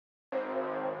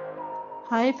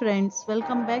Hi friends,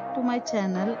 welcome back to my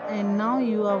channel and now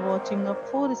you are watching a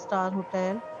 4-star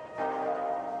hotel.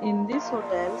 In this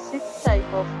hotel, 6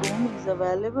 type of room is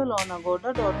available on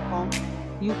agoda.com.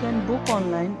 You can book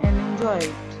online and enjoy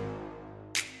it.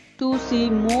 To see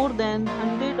more than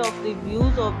 100 of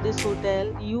reviews of this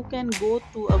hotel, you can go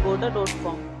to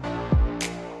agoda.com.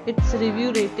 Its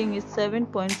review rating is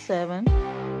 7.7.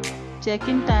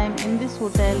 Check-in time in this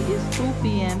hotel is 2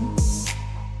 p.m.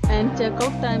 and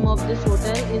checkout time of this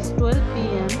hotel is 12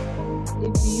 p.m.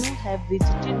 If you have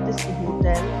visited this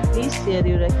hotel, please share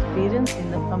your experience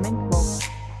in the comment box.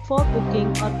 For booking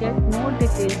or get more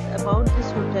details about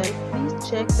this hotel, please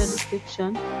check the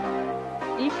description.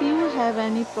 If you have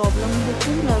any problem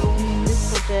booking a room in this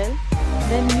hotel,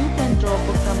 then you can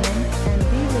drop a comment and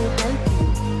we will help you.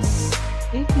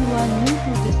 If you are new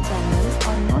to this channel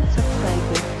or not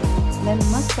subscribed, then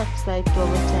must subscribe to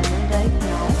our channel right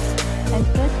now and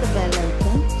press the bell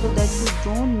icon so that you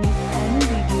don't miss any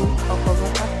video of our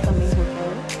upcoming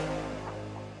hotel.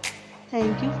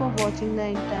 Thank you for watching the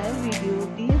entire video.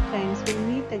 Dear friends, we'll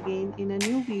meet again in a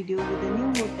new video with a new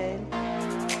hotel.